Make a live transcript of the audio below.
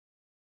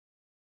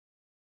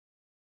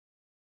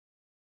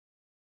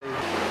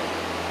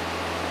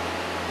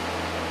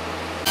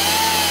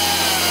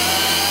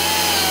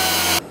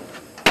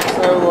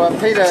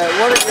Peter,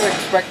 what are you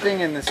expecting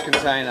in this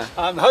container?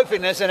 I'm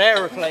hoping there's an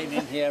aeroplane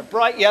in here, a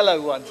bright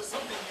yellow one.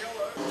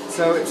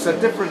 So it's a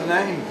different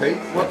name, Pete.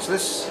 What's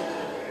this?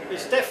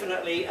 It's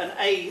definitely an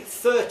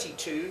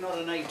A32, not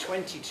an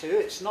A22.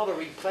 It's not a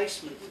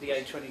replacement for the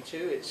A22,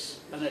 it's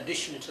an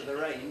addition to the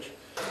range.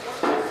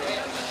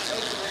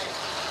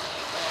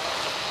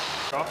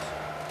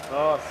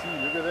 Oh, see,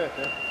 look at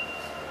that.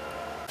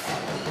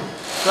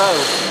 So,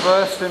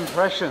 first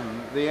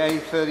impression, the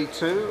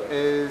A32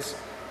 is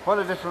quite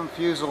a different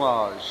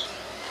fuselage,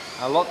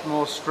 a lot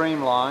more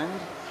streamlined,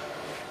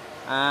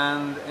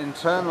 and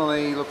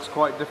internally looks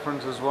quite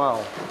different as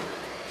well.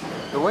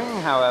 The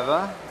wing,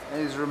 however,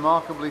 is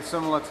remarkably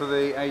similar to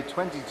the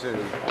A22.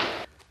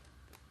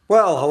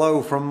 Well,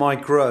 hello from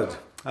Mike Rudd.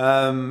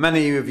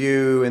 Many of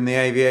you in the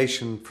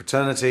aviation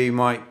fraternity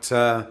might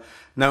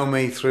know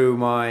me through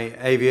my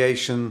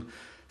aviation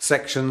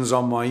sections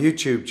on my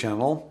YouTube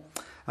channel.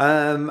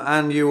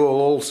 And you will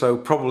also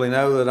probably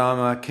know that I'm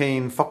a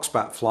keen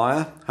Foxbat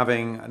flyer,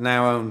 having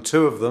now owned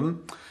 2 of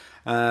them.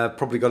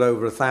 Probably got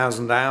over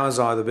 1,000 hours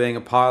either being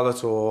a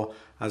pilot or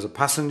as a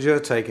passenger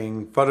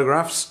taking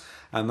photographs,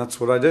 and that's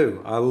what I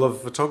do. I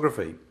love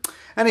photography.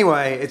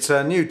 Anyway, it's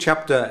a new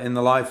chapter in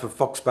the life of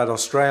Foxbat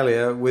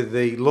Australia with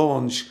the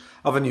launch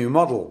of a new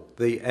model,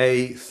 the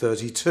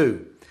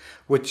A32,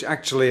 which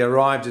actually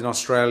arrived in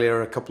Australia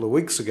a couple of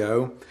weeks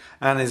ago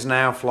and is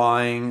now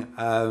flying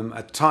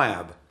at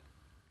Tyabb.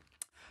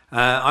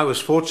 I was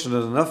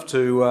fortunate enough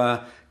to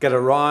get a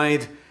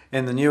ride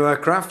in the new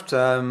aircraft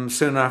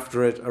soon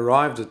after it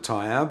arrived at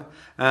Tyabb,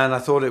 and I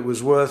thought it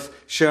was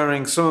worth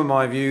sharing some of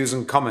my views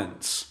and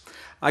comments.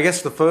 I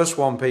guess the first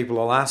one people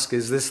will ask,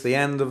 is this the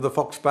end of the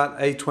Foxbat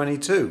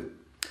A22?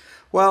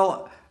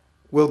 Well,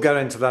 we'll get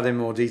into that in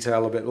more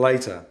detail a bit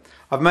later.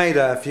 I've made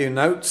a few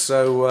notes,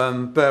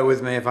 so bear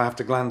with me if I have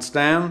to glance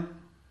down.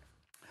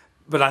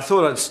 But I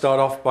thought I'd start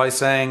off by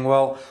saying,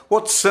 well,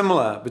 what's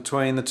similar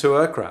between the 2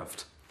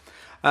 aircraft?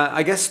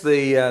 I guess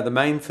the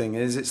main thing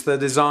is it's the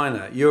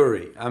designer,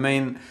 Yuri. I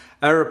mean,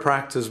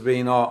 Aeroprakt has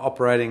been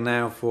operating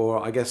now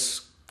for, I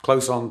guess,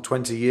 close on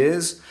 20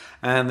 years,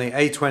 and the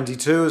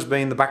A22 has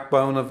been the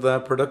backbone of their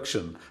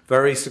production,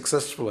 very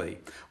successfully.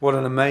 What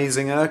an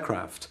amazing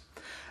aircraft.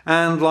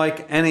 And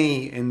like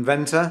any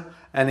inventor,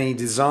 any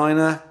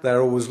designer,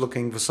 they're always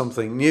looking for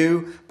something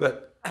new,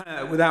 but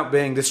without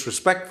being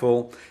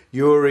disrespectful,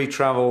 Yuri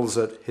travels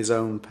at his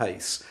own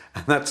pace,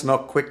 and that's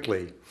not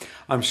quickly.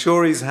 I'm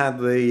sure he's had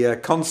the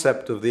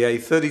concept of the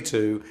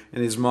A32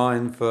 in his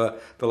mind for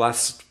the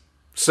last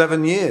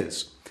 7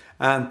 years,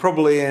 and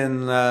probably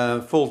in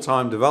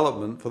full-time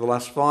development for the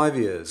last 5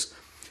 years.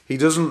 He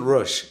doesn't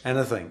rush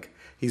anything.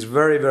 He's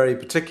very, very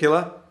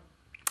particular,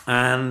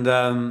 and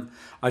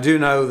I do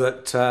know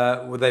that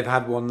they've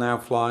had one now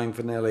flying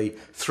for nearly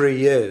 3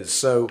 years,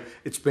 so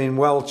it's been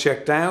well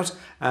checked out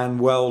and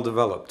well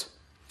developed.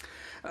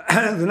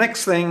 The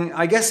next thing,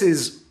 I guess,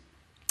 is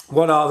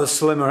what are the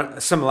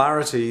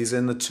similarities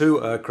in the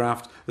 2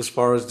 aircraft as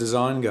far as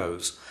design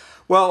goes?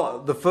 Well,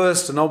 the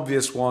first and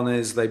obvious one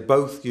is they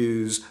both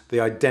use the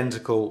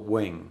identical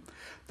wing.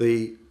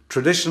 The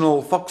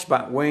traditional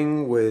Foxbat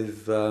wing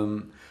with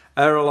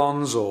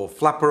ailerons or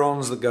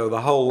flaperons that go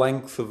the whole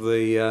length of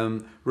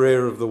the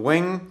rear of the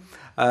wing,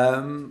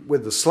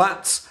 with the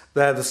slats,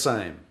 they're the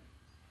same.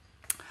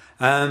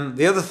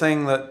 The other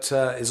thing that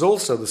is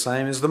also the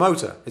same is the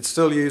motor. It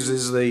still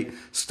uses the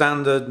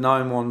standard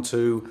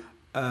 912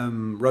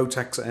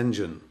 Rotax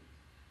engine.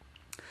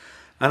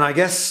 And I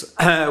guess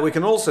we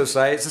can also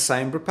say it's the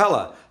same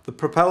propeller, the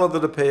propeller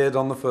that appeared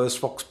on the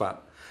first Foxbat,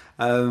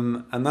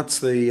 and that's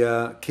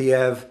the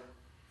Tyabb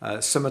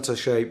scimitar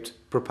shaped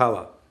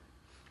propeller.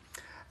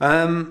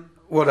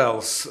 What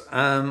else?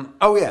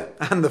 Oh yeah,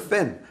 and the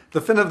fin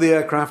of the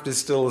aircraft is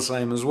still the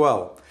same as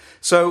well.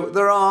 So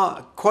there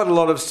are quite a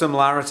lot of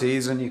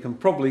similarities, and you can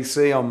probably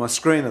see on my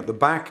screen at the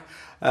back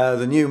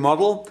the new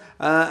model,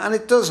 and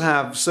it does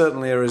have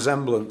certainly a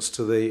resemblance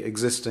to the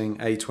existing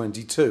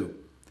A22.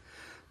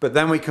 But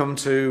then we come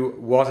to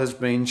what has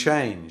been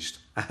changed,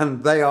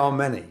 and they are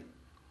many.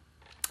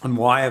 And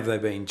why have they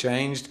been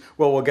changed?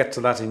 Well, we'll get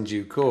to that in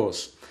due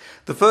course.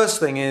 The first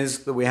thing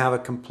is that we have a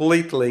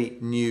completely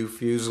new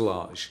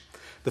fuselage.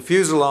 The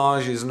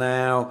fuselage is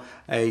now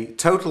a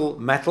total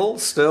metal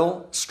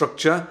still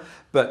structure,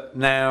 but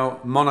now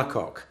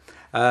monocoque.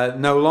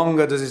 No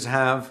longer does it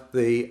have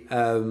the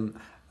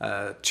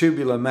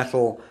tubular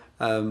metal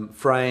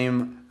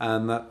frame,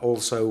 and that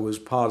also was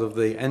part of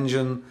the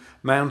engine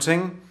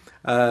mounting.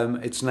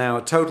 It's now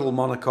a total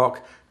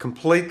monocoque,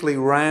 completely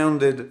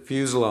rounded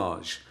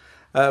fuselage.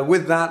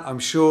 With that, I'm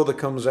sure there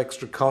comes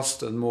extra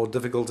cost and more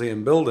difficulty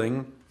in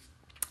building,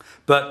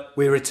 but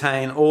we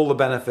retain all the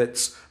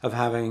benefits of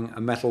having a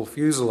metal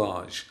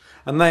fuselage.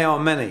 And they are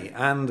many,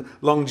 and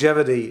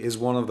longevity is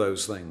one of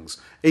those things.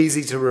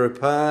 Easy to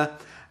repair,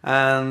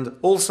 and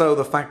also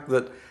the fact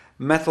that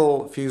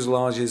metal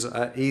fuselages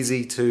are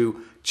easy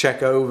to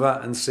check over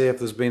and see if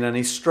there's been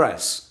any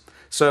stress.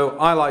 So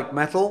I like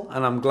metal,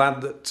 and I'm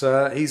glad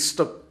that he's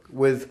stuck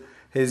with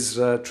his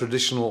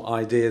traditional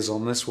ideas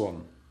on this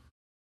one.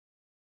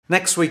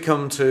 Next we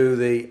come to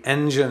the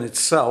engine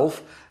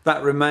itself.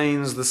 That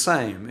remains the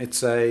same.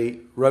 It's a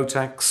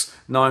Rotax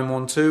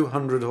 912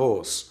 100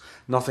 horse.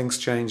 Nothing's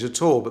changed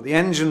at all, but the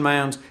engine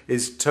mount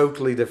is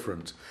totally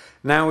different.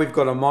 Now we've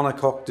got a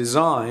monocoque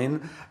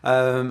design.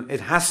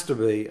 It has to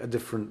be a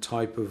different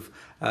type of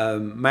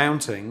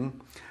mounting,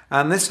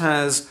 and this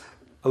has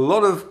a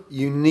lot of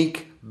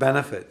unique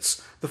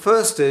benefits. The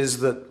first is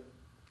that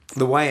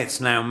the way it's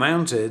now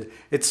mounted,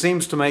 it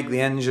seems to make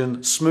the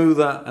engine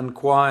smoother and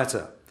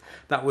quieter.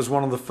 That was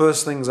one of the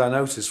first things I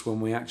noticed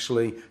when we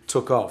actually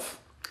took off.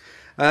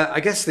 I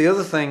guess the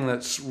other thing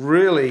that's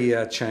really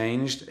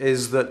changed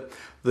is that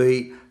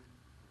the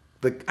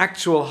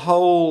actual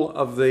whole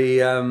of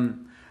the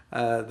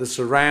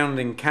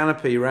surrounding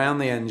canopy around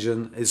the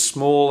engine is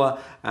smaller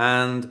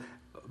and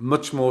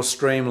much more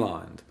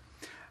streamlined.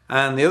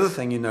 And the other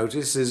thing you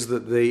notice is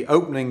that the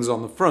openings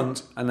on the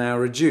front are now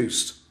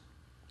reduced.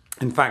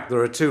 In fact, there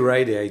are two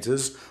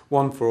radiators,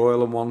 one for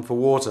oil and one for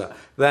water.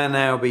 They're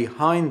now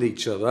behind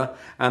each other,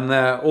 and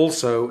they're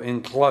also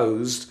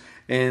enclosed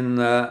in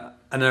an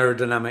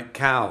aerodynamic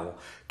cowl,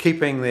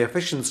 keeping the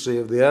efficiency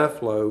of the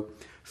airflow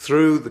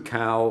through the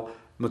cowl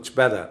much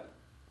better.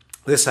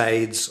 This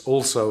aids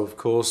also, of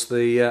course,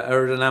 the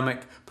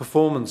aerodynamic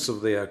performance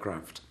of the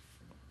aircraft.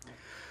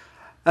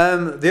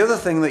 The other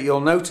thing that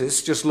you'll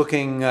notice, just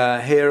looking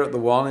here at the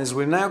one, is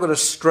we've now got a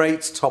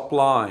straight top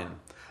line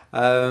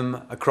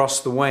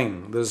across the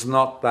wing. There's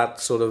not that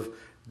sort of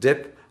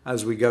dip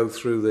as we go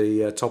through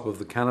the top of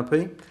the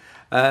canopy.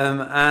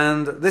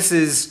 And this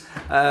is,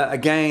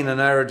 again, an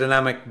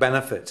aerodynamic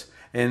benefit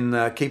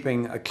in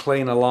keeping a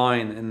cleaner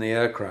line in the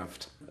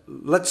aircraft.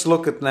 Let's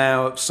look at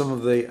now some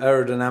of the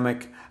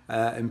aerodynamic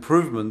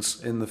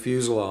improvements in the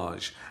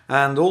fuselage,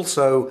 and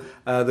also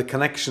the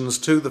connections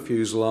to the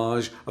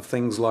fuselage of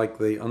things like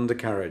the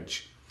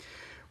undercarriage.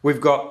 We've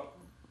got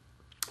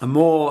a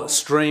more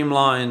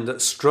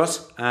streamlined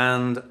strut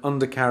and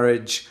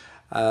undercarriage.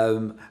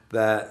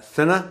 They're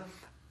thinner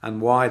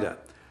and wider,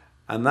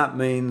 and that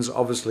means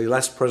obviously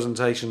less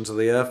presentation to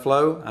the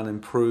airflow and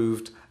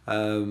improved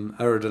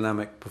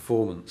aerodynamic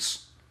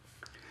performance.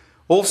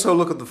 Also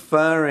look at the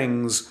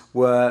fairings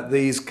where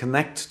these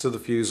connect to the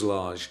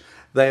fuselage.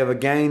 They have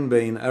again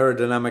been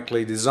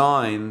aerodynamically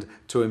designed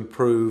to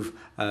improve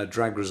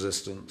drag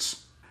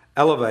resistance.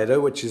 Elevator,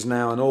 which is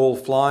now an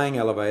all-flying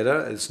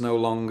elevator, it's no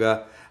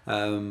longer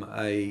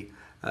a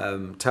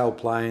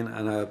tailplane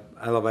and an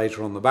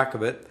elevator on the back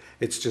of it.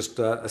 It's just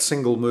a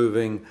single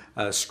moving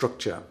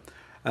structure,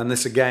 and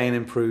this again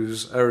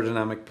improves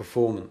aerodynamic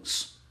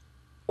performance.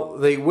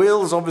 The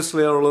wheels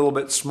obviously are a little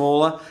bit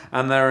smaller,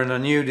 and they're in a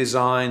new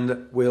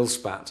designed wheel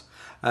spat.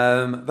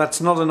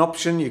 That's not an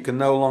option. You can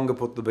no longer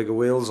put the bigger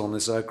wheels on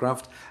this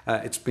aircraft.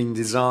 It's been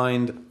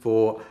designed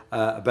for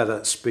a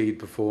better speed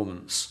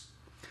performance.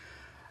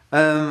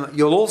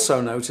 You'll also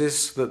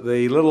notice that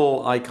the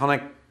little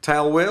iconic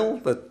tail wheel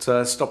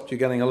that stopped you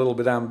getting a little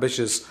bit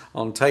ambitious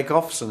on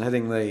takeoffs and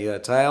hitting the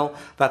tail,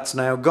 that's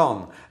now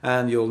gone,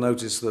 and you'll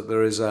notice that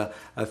there is a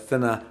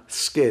thinner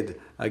skid,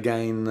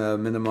 again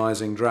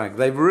minimizing drag.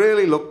 They've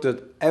really looked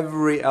at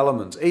every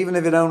element. Even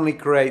if it only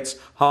creates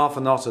half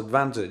a knot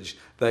advantage,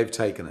 they've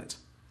taken it.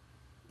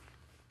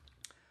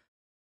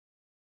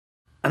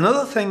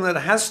 Another thing that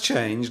has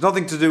changed,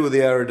 nothing to do with the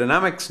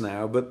aerodynamics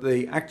now, but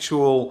the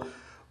actual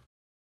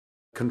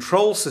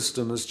control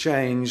system has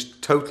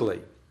changed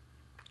totally.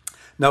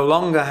 No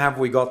longer have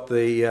we got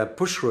the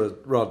push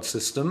rod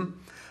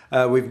system.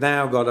 We've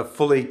now got a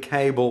fully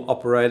cable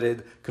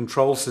operated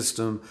control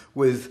system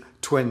with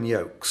twin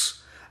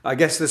yokes. I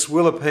guess this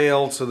will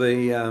appeal to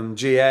the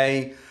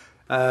GA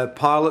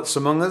pilots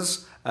among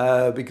us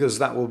because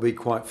that will be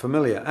quite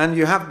familiar. And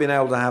you have been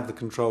able to have the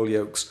control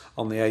yokes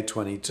on the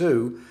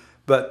A22,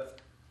 but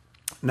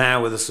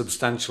now with a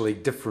substantially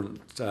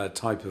different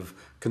type of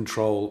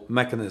control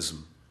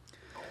mechanism.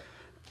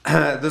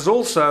 There's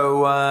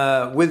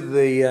also, with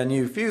the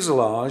new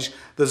fuselage,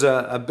 there's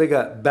a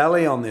bigger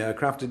belly on the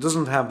aircraft. It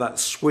doesn't have that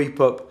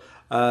sweep up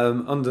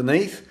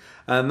underneath,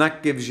 and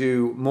that gives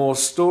you more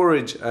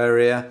storage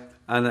area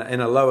and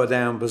in a lower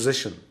down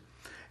position.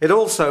 It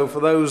also, for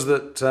those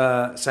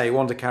that say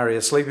want to carry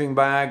a sleeping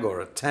bag or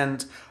a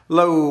tent,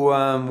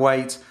 low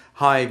weight,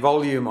 high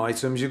volume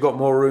items, you've got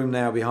more room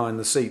now behind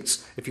the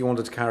seats if you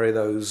wanted to carry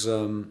those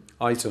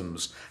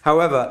items.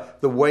 However,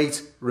 the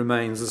weight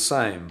remains the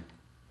same.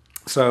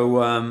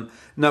 So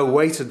no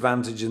weight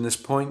advantage in this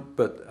point,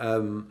 but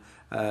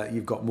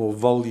you've got more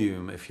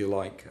volume, if you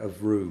like,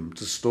 of room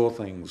to store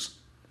things.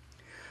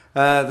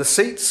 The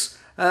seats,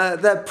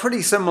 they're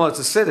pretty similar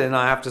to sit in,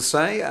 I have to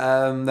say.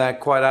 They're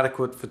quite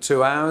adequate for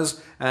 2 hours,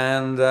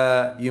 and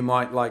you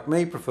might, like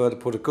me, prefer to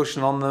put a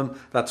cushion on them.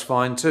 That's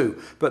fine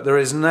too. But there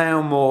is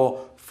now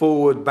more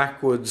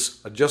forward-backwards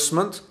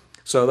adjustment,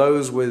 so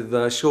those with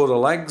shorter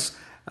legs,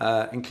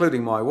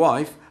 including my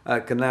wife,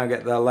 can now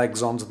get their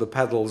legs onto the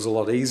pedals a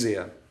lot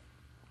easier.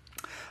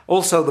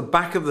 Also, the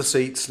back of the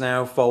seats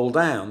now fold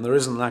down. There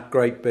isn't that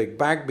great big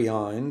bag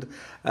behind,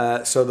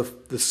 so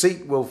the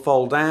seat will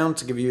fold down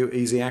to give you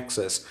easy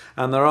access.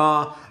 And there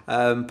are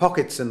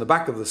pockets in the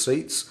back of the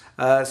seats,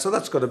 so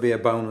that's got to be a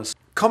bonus.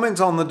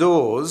 Comment on the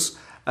doors.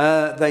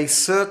 They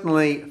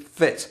certainly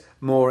fit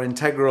more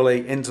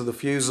integrally into the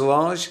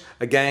fuselage,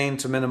 again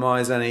to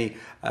minimize any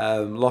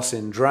loss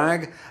in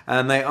drag,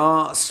 and they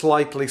are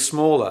slightly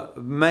smaller,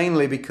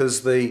 mainly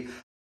because the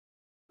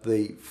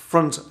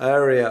front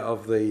area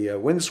of the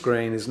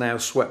windscreen is now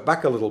swept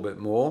back a little bit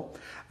more,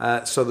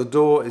 so the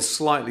door is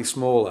slightly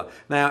smaller.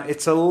 Now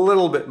it's a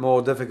little bit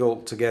more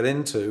difficult to get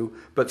into,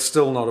 but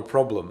still not a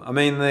problem. I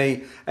mean,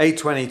 the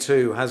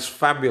A22 has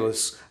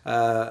fabulous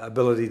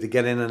ability to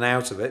get in and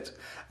out of it.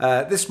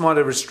 This might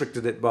have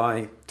restricted it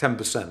by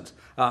 10%.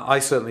 I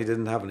certainly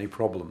didn't have any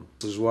problem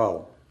as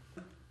well.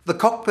 The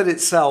cockpit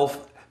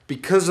itself,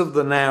 because of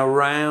the now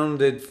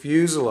rounded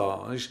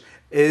fuselage,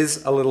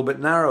 is a little bit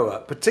narrower,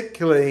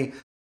 particularly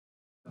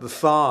the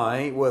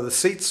thigh where the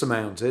seats are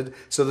mounted,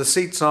 so the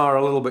seats are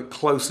a little bit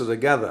closer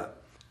together.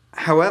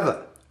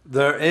 However,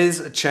 there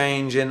is a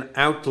change in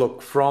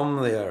outlook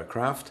from the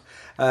aircraft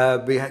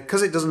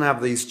because it doesn't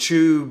have these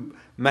tube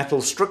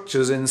metal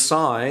structures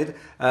inside.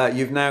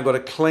 You've now got a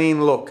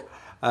clean look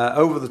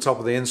over the top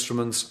of the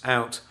instruments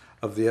out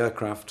of the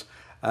aircraft,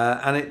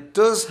 and it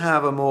does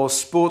have a more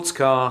sports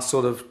car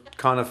sort of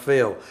kind of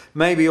feel.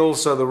 Maybe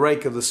also the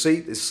rake of the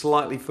seat is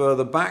slightly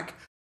further back.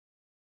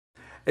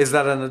 Is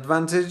that an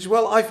advantage?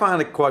 Well, I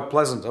found it quite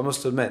pleasant, I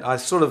must admit. I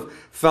sort of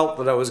felt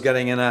that I was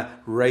getting in a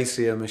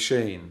racier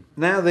machine.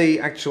 Now the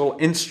actual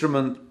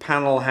instrument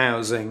panel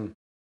housing,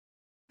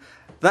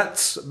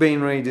 that's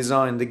been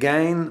redesigned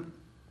again.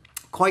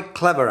 Quite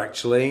clever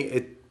actually.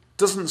 It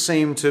doesn't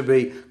seem to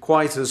be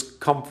quite as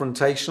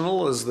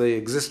confrontational as the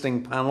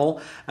existing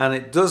panel, and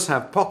it does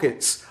have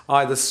pockets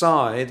either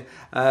side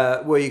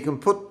where you can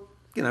put,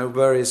 you know,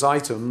 various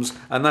items,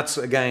 and that's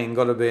again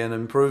got to be an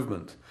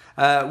improvement.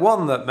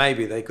 One that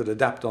maybe they could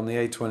adapt on the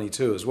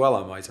A22 as well,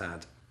 I might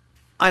add.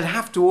 I'd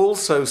have to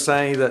also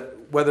say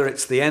that whether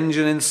it's the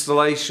engine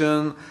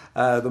installation,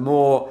 the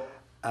more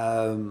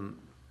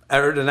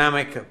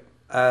aerodynamic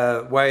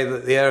way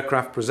that the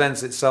aircraft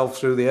presents itself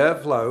through the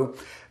airflow,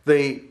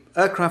 the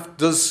aircraft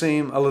does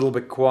seem a little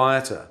bit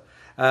quieter.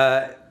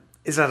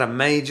 Is that a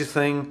major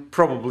thing?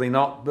 Probably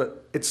not,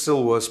 but it's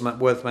still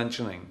worth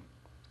mentioning.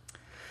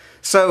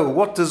 So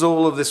what does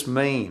all of this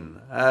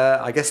mean?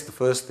 I guess the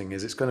first thing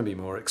is it's going to be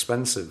more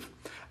expensive.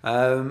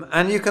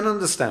 And you can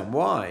understand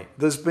why.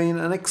 There's been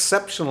an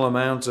exceptional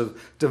amount of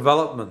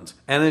development,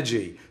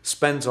 energy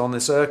spent on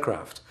this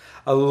aircraft.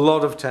 A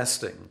lot of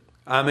testing.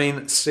 I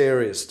mean,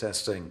 serious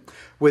testing.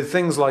 With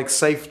things like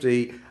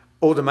safety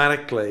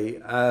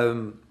automatically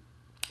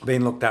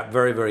being looked at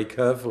very, very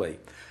carefully.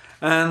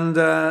 And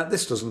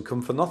this doesn't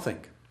come for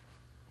nothing.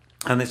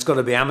 And it's got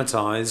to be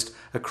amortized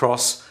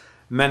across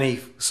many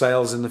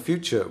sales in the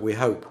future, we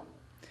hope.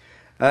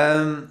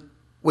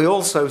 We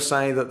also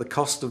say that the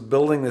cost of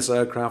building this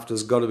aircraft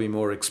has got to be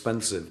more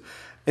expensive.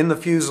 In the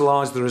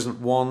fuselage, there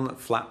isn't one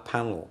flat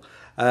panel.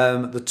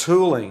 The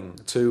tooling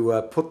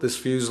to put this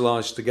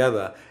fuselage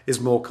together is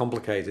more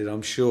complicated,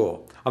 I'm sure.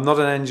 I'm not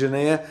an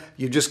engineer.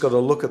 You've just got to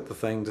look at the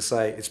thing to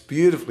say it's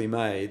beautifully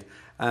made,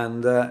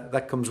 and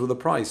that comes with a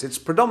price. It's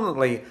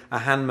predominantly a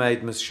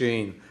handmade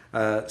machine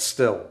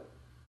still.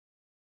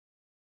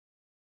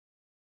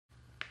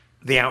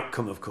 The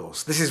outcome, of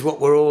course. This is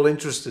what we're all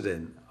interested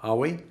in, are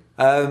we?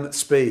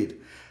 Speed.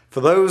 For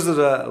those that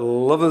are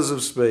lovers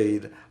of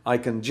speed, I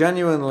can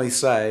genuinely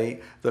say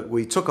that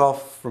we took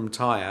off from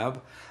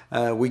Tyabb.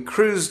 We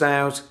cruised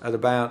out at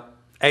about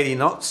 80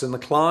 knots in the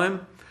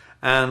climb,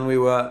 and we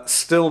were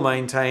still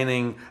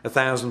maintaining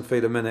 1,000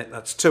 feet a minute.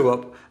 That's 2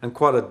 up, and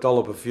quite a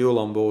dollop of fuel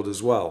on board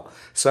as well.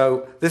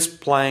 So this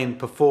plane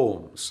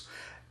performs.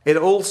 It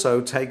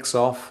also takes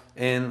off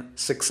in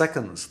 6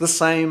 seconds, the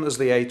same as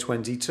the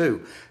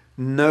A22.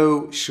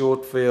 No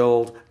short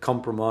field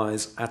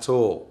compromise at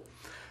all.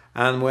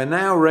 And we're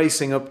now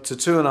racing up to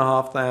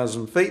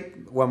 2,500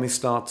 feet when we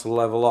start to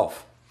level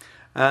off.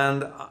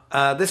 And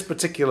this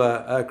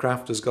particular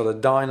aircraft has got a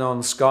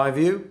Dynon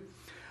Skyview,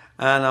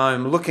 and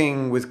I'm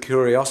looking with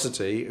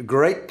curiosity,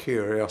 great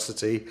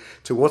curiosity,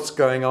 to what's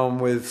going on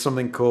with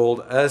something called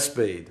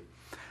airspeed.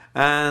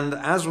 And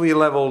as we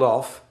leveled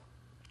off,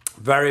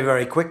 very,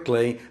 very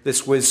quickly,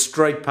 this whizzed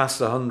straight past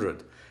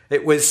 100.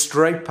 It whizzed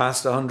straight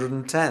past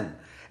 110.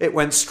 It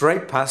went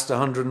straight past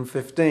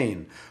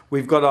 115.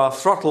 We've got our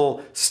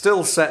throttle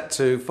still set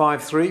to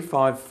 5.3,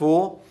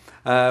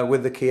 5.4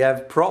 with the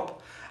Tyabb prop.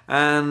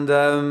 And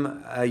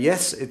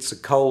yes, it's a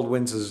cold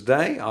winter's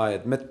day, I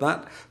admit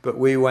that, but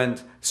we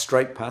went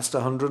straight past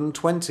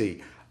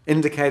 120.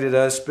 Indicated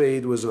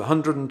airspeed was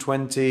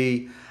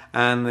 120,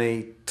 and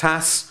the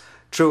TAS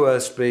true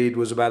airspeed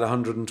was about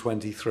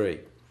 123.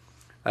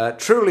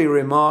 Truly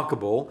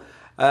remarkable.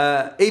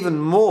 Even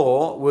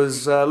more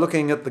was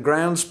looking at the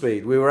ground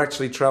speed. We were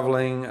actually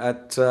travelling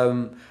at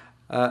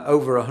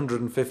over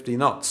 150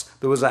 knots.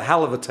 There was a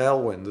hell of a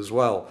tailwind as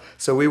well.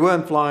 So we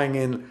weren't flying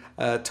in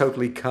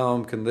totally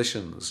calm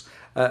conditions.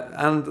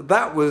 And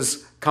that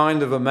was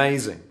kind of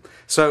amazing.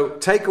 So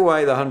take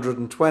away the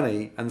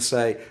 120 and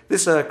say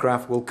this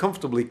aircraft will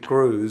comfortably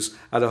cruise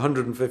at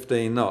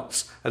 115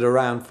 knots at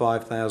around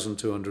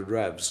 5,200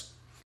 revs.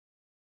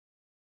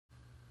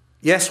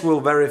 Yes, we'll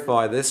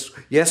verify this.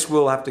 Yes,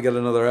 we'll have to get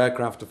another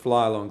aircraft to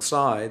fly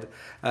alongside,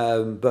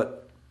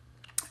 but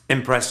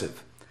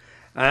impressive.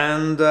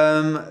 And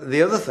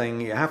the other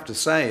thing you have to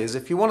say is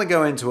if you want to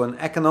go into an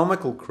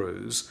economical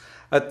cruise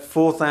at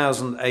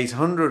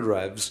 4,800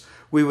 revs,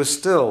 we were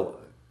still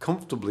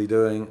comfortably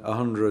doing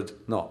 100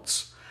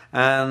 knots.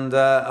 And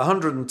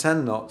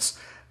 110 knots,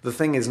 the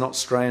thing is not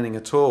straining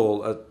at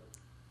all at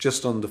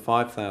just under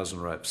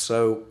 5,000 revs.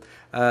 So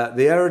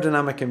the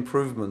aerodynamic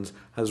improvement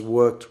has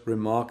worked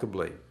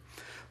remarkably.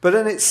 But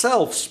in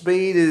itself,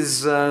 speed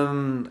is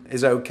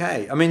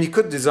okay. I mean, you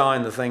could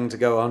design the thing to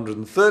go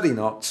 130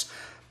 knots,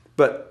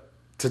 but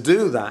to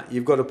do that,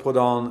 you've got to put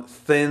on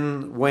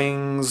thin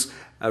wings,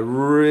 a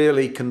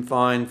really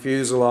confined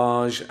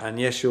fuselage, and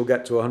yes, you'll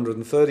get to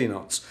 130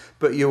 knots,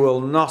 but you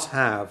will not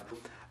have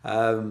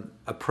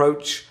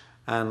approach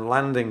and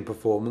landing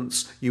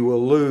performance. You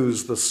will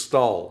lose the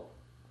stall.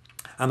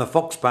 And the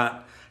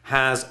Foxbat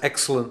has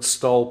excellent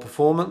stall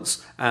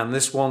performance, and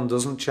this one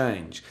doesn't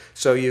change.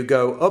 So you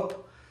go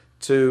up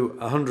to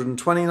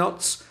 120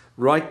 knots,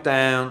 right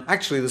down.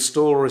 Actually, the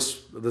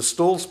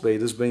stall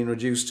speed has been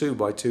reduced too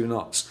by 2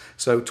 knots.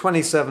 So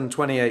 27,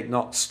 28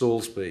 knots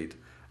stall speed.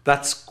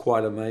 That's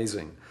quite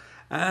amazing.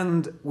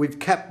 And we've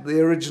kept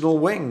the original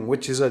wing,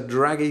 which is a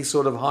draggy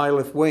sort of high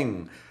lift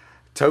wing.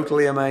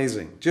 Totally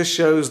amazing. Just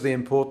shows the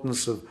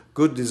importance of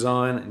good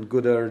design and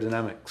good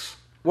aerodynamics.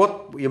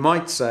 What you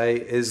might say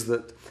is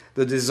that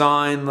the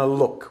design, the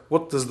look,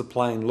 what does the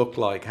plane look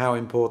like, how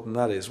important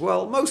that is?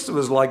 Well, most of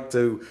us like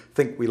to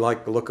think we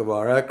like the look of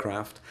our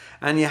aircraft,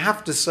 and you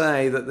have to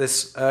say that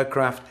this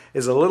aircraft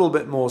is a little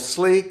bit more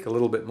sleek, a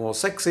little bit more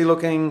sexy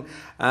looking,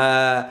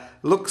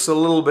 looks a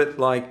little bit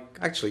like,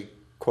 actually,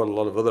 quite a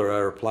lot of other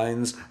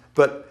aeroplanes,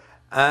 but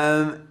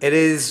it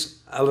is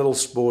a little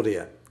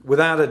sportier.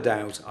 Without a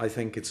doubt, I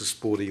think it's a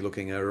sporty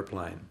looking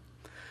aeroplane.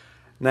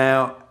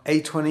 Now,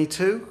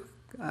 A22,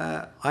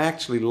 I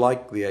actually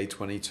like the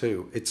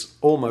A22. It's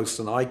almost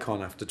an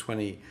icon after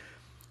 20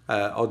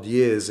 odd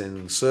years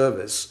in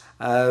service,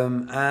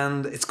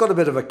 and it's got a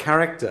bit of a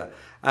character.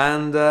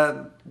 And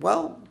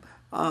well,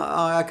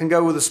 I can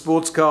go with a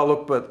sports car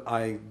look, but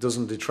it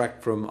doesn't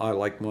detract from I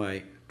like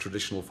my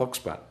traditional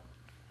Foxbat.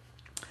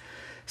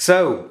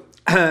 So,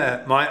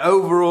 my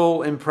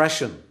overall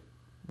impression,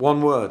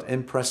 one word,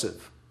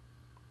 impressive.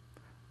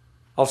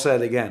 I'll say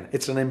it again,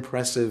 it's an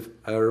impressive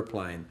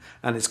aeroplane,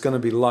 and it's going to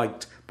be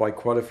liked by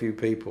quite a few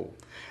people.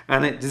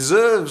 And it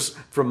deserves,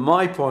 from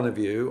my point of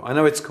view, I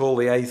know it's called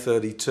the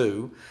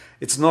A32,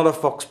 it's not a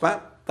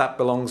Foxbat, that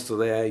belongs to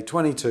the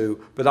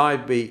A22, but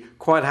I'd be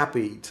quite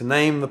happy to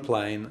name the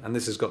plane, and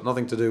this has got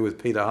nothing to do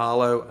with Peter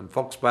Harlow and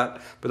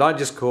Foxbat, but I'd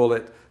just call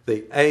it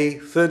the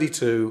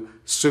A32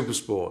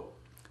 Supersport.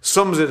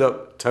 Sums it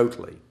up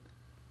totally.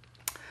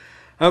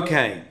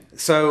 Okay,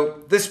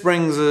 so this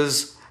brings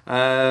us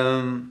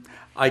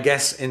I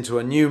guess, into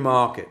a new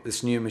market,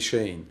 this new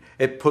machine.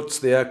 It puts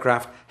the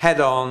aircraft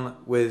head on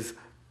with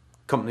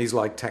companies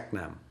like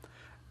Tyabb,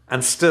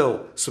 and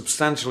still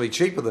substantially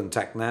cheaper than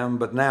Tyabb,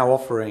 but now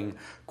offering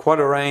quite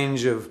a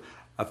range of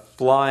a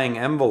flying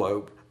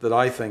envelope that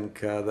I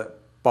think that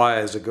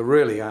buyers are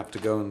really have to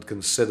go and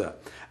consider.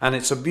 And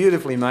it's a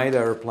beautifully made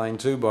aeroplane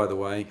too, by the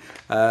way.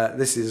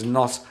 This is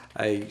not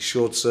a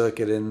short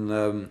circuit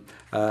in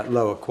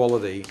lower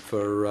quality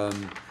for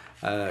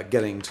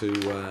getting to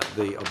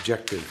the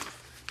objective.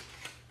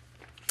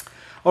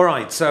 All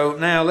right, so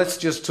now let's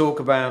just talk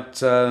about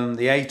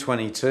the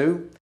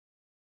A22.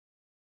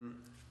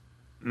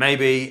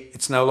 Maybe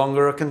it's no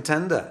longer a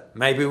contender.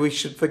 Maybe we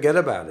should forget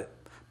about it,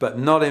 but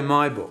not in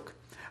my book.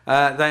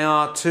 They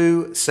are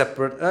two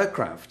separate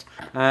aircraft.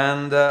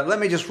 And let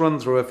me just run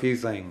through a few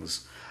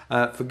things.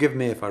 Forgive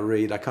me if I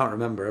read, I can't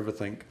remember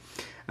everything.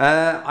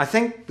 I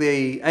think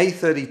the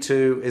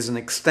A32 is an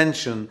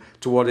extension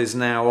to what is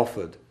now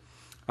offered,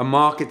 a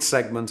market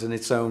segment in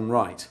its own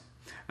right.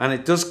 And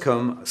it does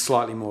come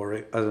slightly more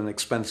at an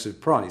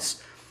expensive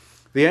price.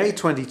 The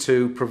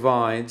A22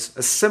 provides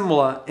a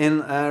similar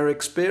in-air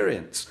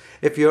experience.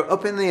 If you're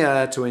up in the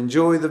air to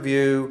enjoy the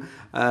view,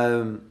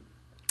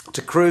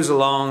 to cruise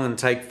along and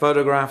take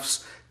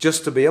photographs,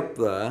 just to be up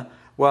there,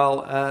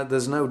 well,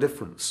 there's no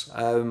difference.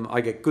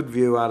 I get good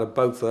view out of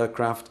both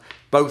aircraft.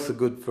 Both are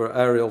good for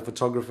aerial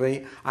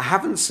photography. I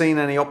haven't seen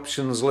any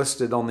options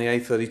listed on the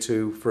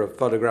A32 for a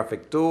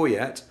photographic door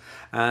yet.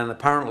 And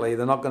apparently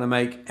they're not going to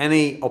make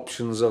any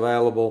options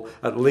available,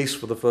 at least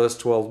for the first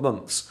 12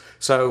 months.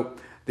 So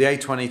the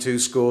A22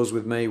 scores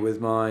with me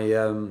with my,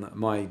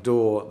 my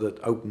door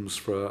that opens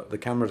for the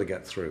camera to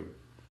get through.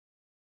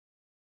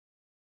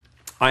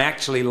 I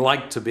actually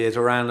like to be at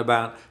around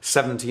about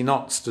 70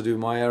 knots to do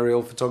my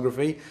aerial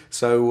photography,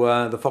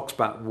 so the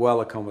Foxbat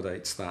well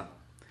accommodates that.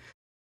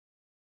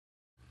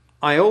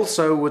 I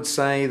also would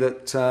say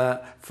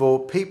that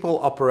for people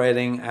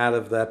operating out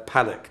of their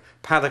paddock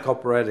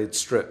operated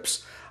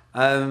strips,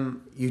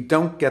 You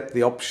don't get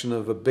the option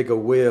of a bigger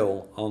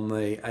wheel on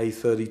the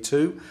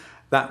A32.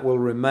 That will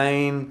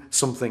remain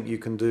something you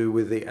can do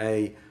with the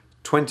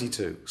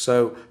A22.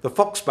 So the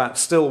Foxbat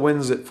still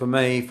wins it for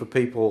me, for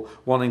people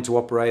wanting to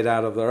operate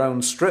out of their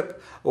own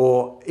strip,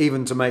 or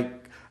even to make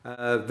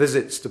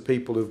visits to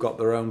people who've got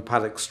their own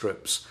paddock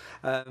strips.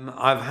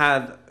 I've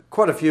had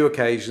quite a few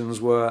occasions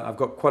where I've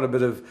got quite a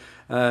bit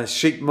of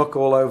sheep muck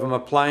all over my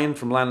plane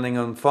from landing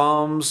on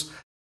farms,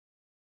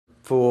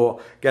 for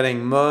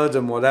getting mud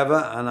and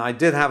whatever, and I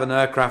did have an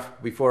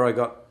aircraft before I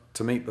got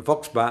to meet the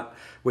Foxbat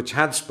which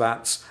had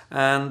spats,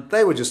 and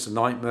they were just a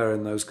nightmare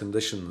in those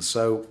conditions.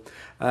 So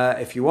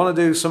if you want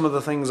to do some of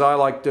the things I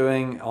like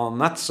doing on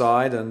that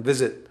side and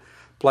visit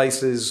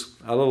places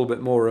a little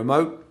bit more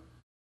remote,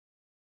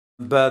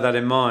 bear that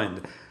in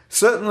mind.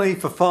 Certainly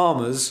for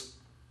farmers,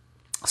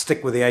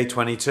 stick with the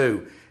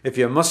A22. If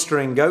you're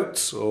mustering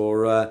goats,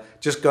 or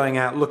just going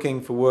out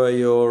looking for where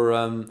your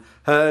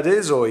herd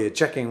is, or you're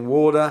checking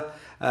water,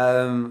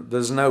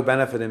 there's no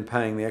benefit in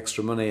paying the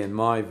extra money, in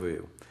my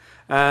view.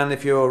 And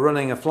if you're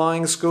running a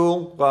flying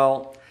school,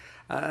 well,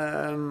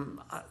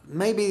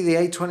 maybe the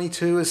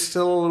A22 is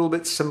still a little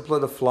bit simpler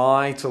to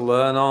fly, to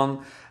learn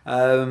on.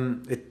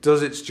 It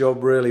does its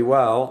job really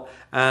well,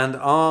 and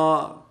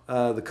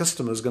the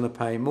customer's going to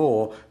pay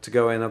more to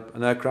go in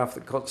an aircraft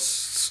that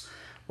costs,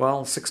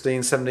 well,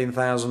 $16,000,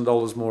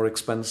 $17,000 more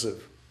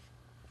expensive.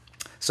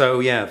 So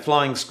yeah,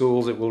 flying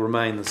schools, it will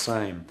remain the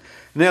same.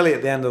 Nearly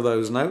at the end of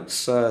those notes,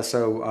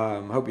 so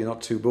I hope you're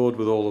not too bored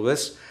with all of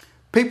this.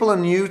 People are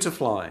new to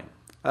flying.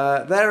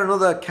 They're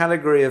another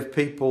category of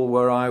people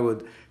where I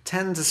would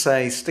tend to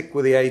say stick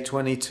with the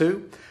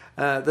A22.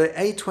 The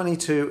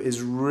A22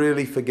 is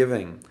really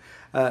forgiving.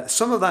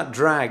 Some of that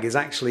drag is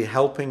actually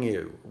helping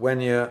you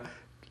when you're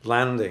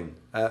landing,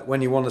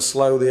 when you want to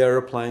slow the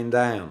aeroplane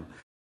down.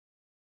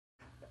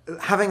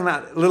 Having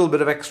that little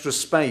bit of extra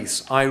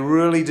space, I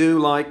really do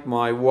like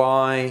my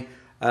Y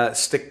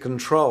stick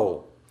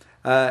control.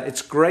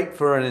 It's great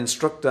for an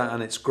instructor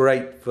and it's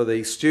great for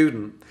the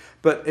student,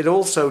 but it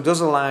also does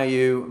allow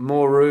you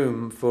more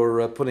room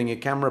for putting your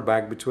camera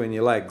bag between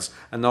your legs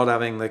and not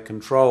having the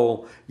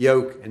control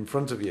yoke in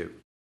front of you.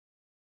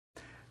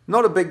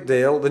 Not a big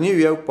deal. The new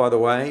yoke, by the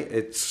way,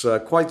 it's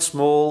quite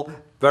small,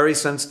 very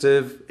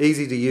sensitive,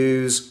 easy to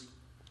use,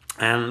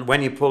 and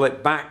when you pull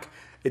it back,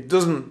 it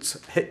doesn't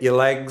hit your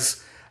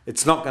legs.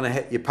 It's not going to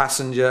hit your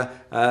passenger.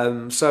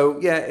 So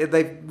yeah,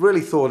 they've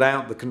really thought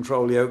out the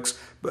control yokes,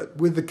 but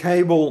with the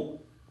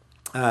cable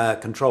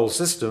control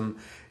system,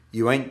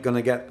 you ain't going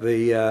to get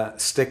the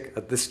stick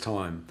at this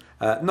time.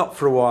 Not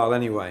for a while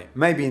anyway,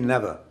 maybe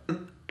never.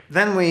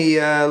 Then we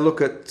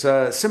look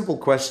at simple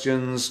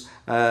questions.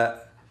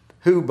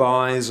 Who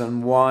buys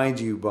and why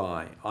do you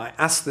buy? I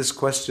ask this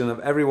question of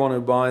everyone who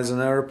buys an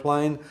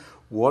aeroplane.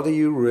 What are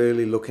you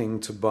really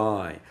looking to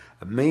buy?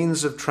 A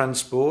means of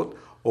transport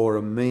or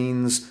a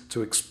means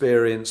to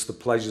experience the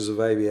pleasures of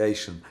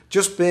aviation?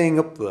 Just being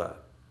up there.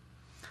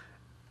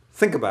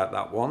 Think about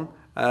that one,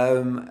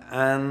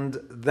 and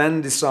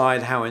then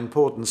decide how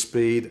important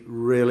speed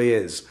really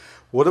is.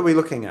 What are we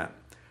looking at?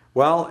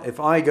 Well, if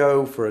I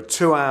go for a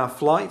 2-hour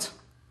flight,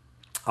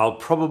 I'll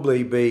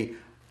probably be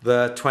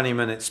there 20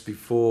 minutes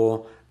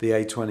before the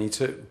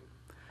A22.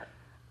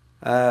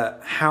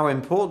 How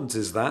important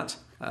is that?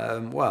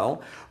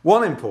 Well,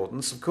 one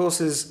importance, of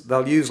course, is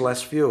they'll use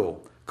less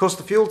fuel. Of course,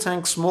 the fuel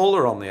tank's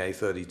smaller on the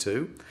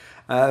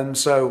A32,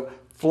 so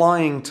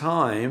flying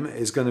time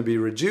is going to be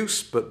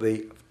reduced, but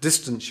the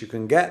distance you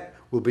can get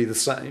will be the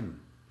same.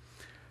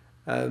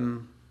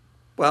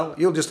 Well,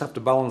 you'll just have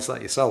to balance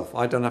that yourself.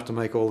 I don't have to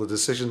make all the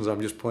decisions,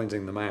 I'm just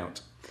pointing them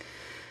out.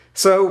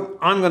 So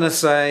I'm going to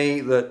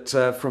say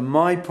that from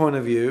my point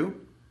of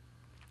view,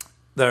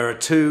 there are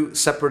two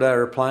separate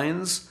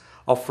aeroplanes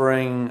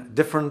offering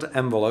different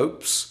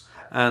envelopes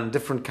and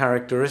different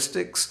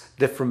characteristics,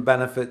 different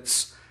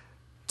benefits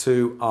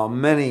to our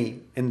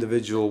many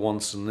individual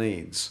wants and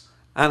needs,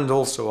 and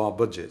also our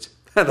budget.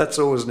 That's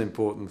always an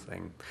important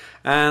thing.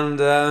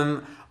 And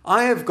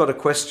I have got a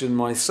question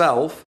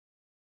myself.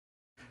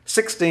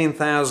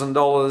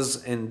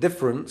 $16,000 in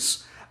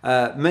difference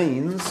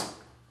means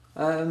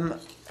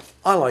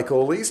I like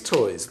all these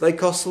toys. They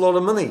cost a lot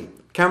of money.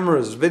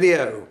 Cameras,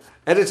 video,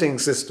 editing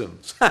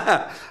systems,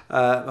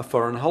 a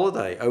foreign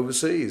holiday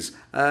overseas.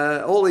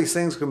 All these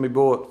things can be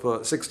bought for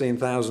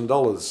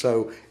 $16,000.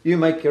 So you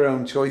make your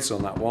own choice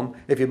on that one.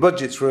 If your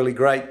budget's really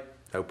great,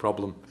 no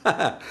problem.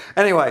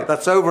 Anyway,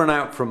 that's over and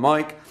out from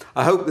Mike.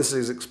 I hope this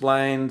is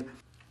explained.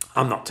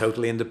 I'm not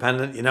totally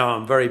independent. You know,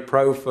 I'm very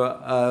pro for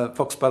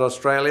Foxbat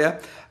Australia.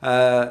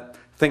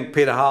 Think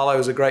Peter Harlow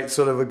is a great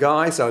sort of a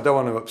guy, so I don't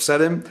want to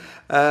upset him.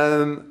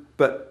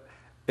 But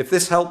if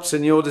this helps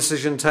in your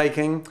decision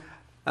taking,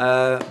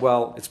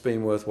 well, it's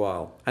been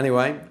worthwhile.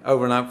 Anyway,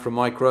 over and out from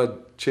Mike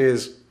Rudd.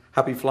 Cheers.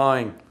 Happy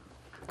flying.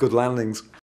 Good landings.